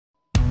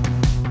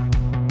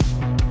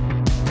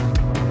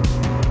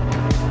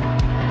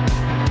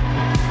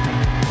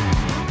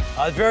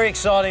It's very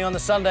exciting on the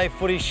Sunday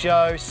Footy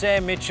Show.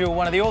 Sam Mitchell,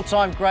 one of the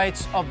all-time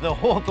greats of the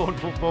Hawthorn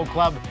Football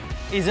Club,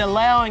 is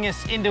allowing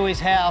us into his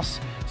house.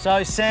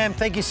 So, Sam,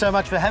 thank you so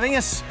much for having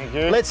us. Thank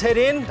you. Let's head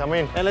in. Come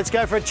in. And let's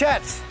go for a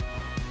chat.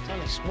 It's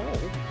only small.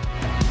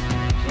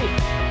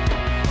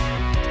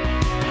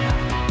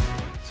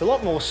 It's a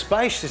lot more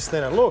spacious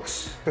than it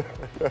looks.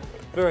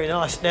 Very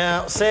nice.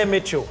 Now, Sam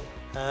Mitchell.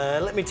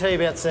 Let me tell you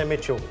about Sam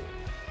Mitchell.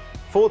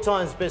 4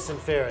 times best and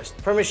fairest.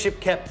 Premiership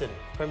captain,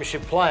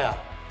 premiership player.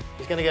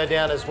 He's going to go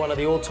down as one of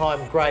the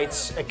all-time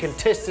greats, a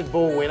contested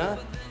ball winner.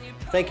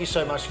 Thank you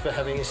so much for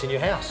having us in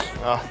your house.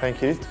 Oh,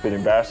 thank you. It's a bit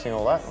embarrassing,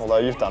 all that, although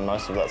you've done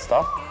most of that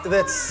stuff.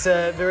 That's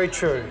very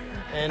true.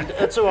 And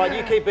it's all right,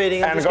 you keep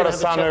eating. And I've got a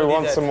son who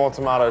wants some more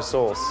tomato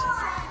sauce.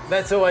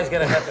 That's always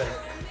going to happen.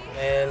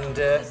 And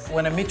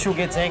when a Mitchell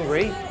gets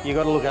angry, you've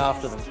got to look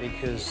after them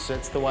because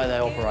that's the way they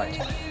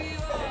operate.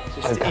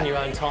 Just in your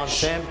own time,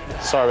 Sam.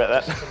 Sorry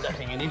about that.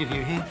 Conducting an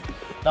interview here.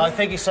 No,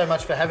 thank you so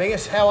much for having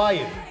us. How are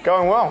you?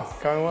 Going well,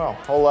 going well.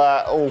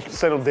 All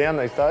settled down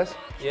these days.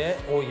 Yeah,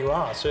 well, you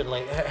are,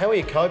 certainly. How are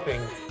you coping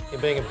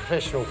in being a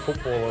professional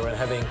footballer and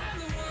having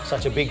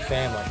such a big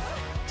family?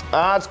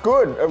 It's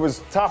good. It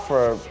was tough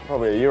for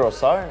probably a year or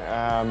so,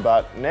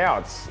 but now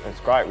it's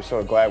great. We're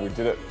sort of glad we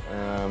did it.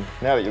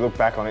 Now that you look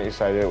back on it, you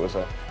say that it was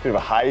a bit of a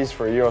haze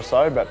for a year or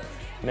so, but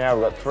now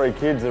we've got 3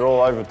 kids, they're all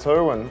over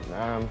 2, and you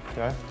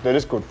know, they're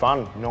just good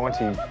fun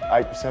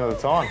 98% of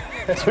the time.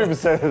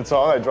 2% of the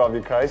time they drive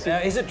you crazy. Now,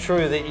 is it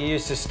true that you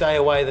used to stay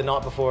away the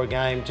night before a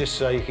game just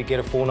so you could get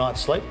a full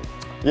night's sleep?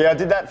 Yeah, I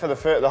did that for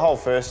the whole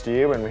first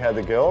year when we had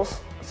the girls.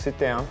 Sit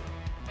down.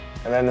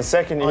 And then the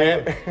second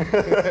year,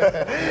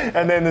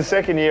 and then the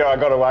second year I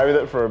got away with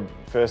it for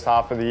the first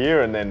half of the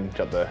year, and then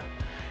got the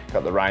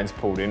reins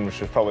pulled in,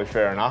 which was probably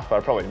fair enough. But I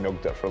probably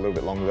milked it for a little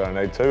bit longer than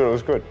I need to, but it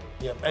was good.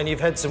 Yep, and you've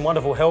had some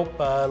wonderful help.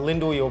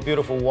 Lyndall, your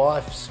beautiful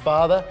wife's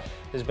father,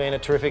 has been a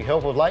terrific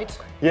help of late.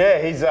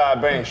 Yeah, he's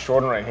been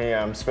extraordinary.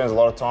 He spends a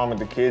lot of time with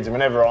the kids, and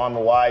whenever I'm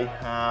away,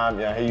 you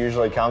know, he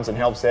usually comes and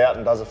helps out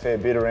and does a fair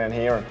bit around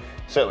here. And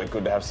certainly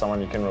good to have someone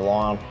you can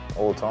rely on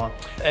all the time.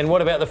 And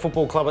what about the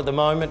football club at the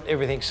moment?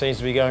 Everything seems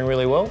to be going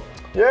really well?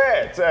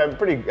 Yeah, it's a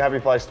pretty happy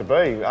place to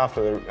be.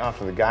 After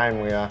the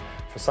game,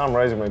 for some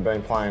reason we've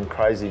been playing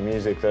crazy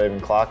music that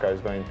even Clarko's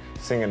been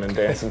singing and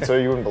dancing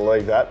to. You wouldn't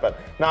believe that. But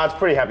no, it's a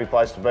pretty happy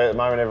place to be at the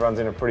moment. Everyone's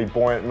in a pretty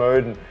buoyant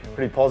mood and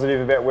pretty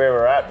positive about where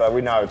we're at. But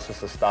we know it's just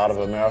the start of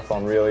a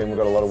marathon really, and we've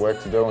got a lot of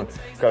work to do and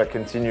got to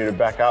continue to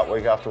back up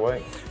week after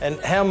week. And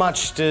how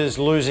much does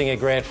losing a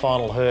grand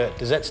final hurt?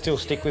 Does that still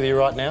stick with you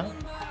right now?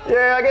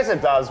 Yeah, I guess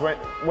it does.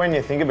 When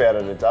you think about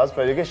it, it does.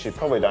 But I guess you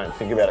probably don't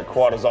think about it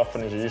quite as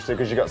often as you used to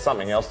because you've got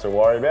something else to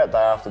worry about day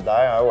after day.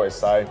 I always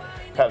say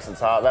perhaps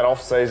it's hard. That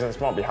off-season, it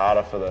might be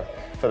harder for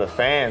the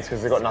fans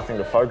because they've got nothing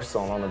to focus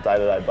on a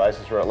day-to-day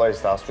basis, where at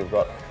least us, we've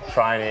got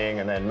training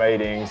and then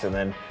meetings and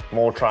then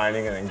more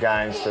training and then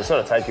games to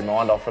sort of take your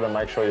mind off it and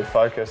make sure you're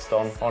focused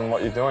on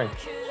what you're doing.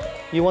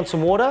 You want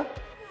some water?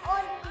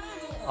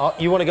 Oh,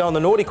 you want to go in the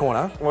naughty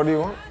corner? What do you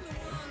want?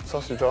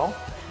 Sausage roll?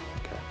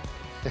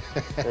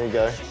 There you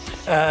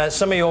go.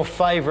 Some of your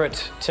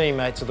favourite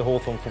teammates at the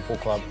Hawthorn Football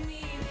Club.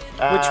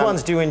 Which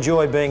ones do you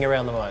enjoy being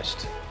around the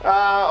most?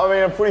 I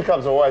mean, a footy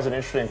club's always an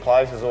interesting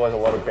place. There's always a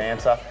lot of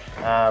banter.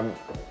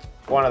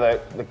 One of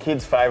the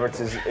kids' favourites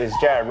is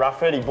Jared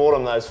Rufford. He bought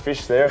them those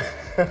fish there.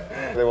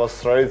 There was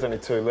 3, there's only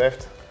 2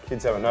 left.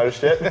 Kids haven't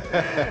noticed yet.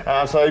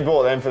 So he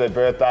bought them for their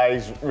birthday.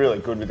 He's really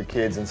good with the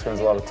kids and spends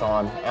a lot of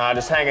time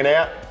just hanging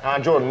out.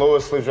 Jordan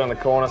Lewis lives around the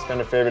corner,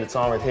 spend a fair bit of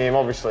time with him.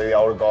 Obviously the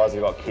older guys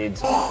have got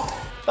kids.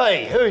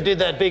 Hey, who did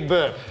that big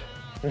burp?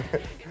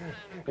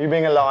 You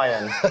being a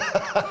lion.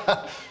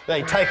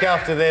 They take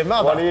after their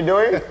mother. What are you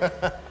doing?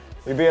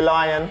 You be a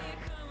lion.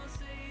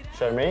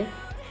 Show me.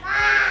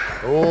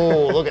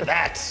 Oh, look at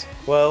that.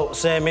 Well,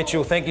 Sam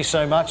Mitchell, thank you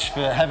so much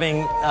for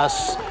having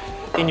us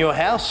in your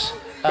house.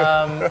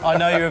 I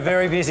know you're a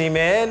very busy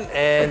man,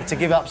 and to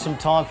give up some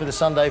time for the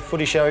Sunday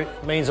Footy Show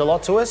means a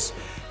lot to us,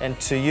 and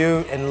to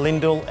you and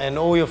Lyndall and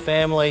all your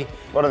family.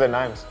 What are their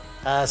names?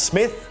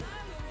 Smith,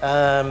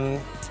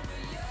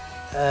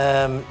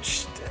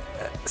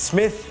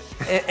 Smith,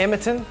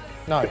 Emerton?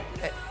 No,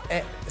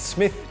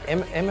 Smith,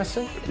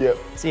 Emerson? Yep.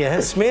 Yeah,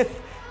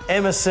 Smith,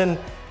 Emerson,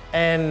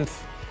 and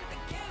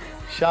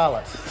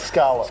Charlotte.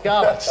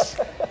 Scarlett.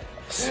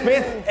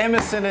 Smith,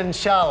 Emerson, and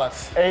Charlotte.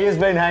 He has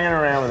been hanging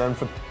around with them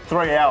for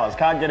 3 hours.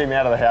 Can't get him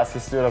out of the house. He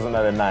still doesn't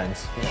know their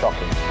names.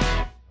 Shocking.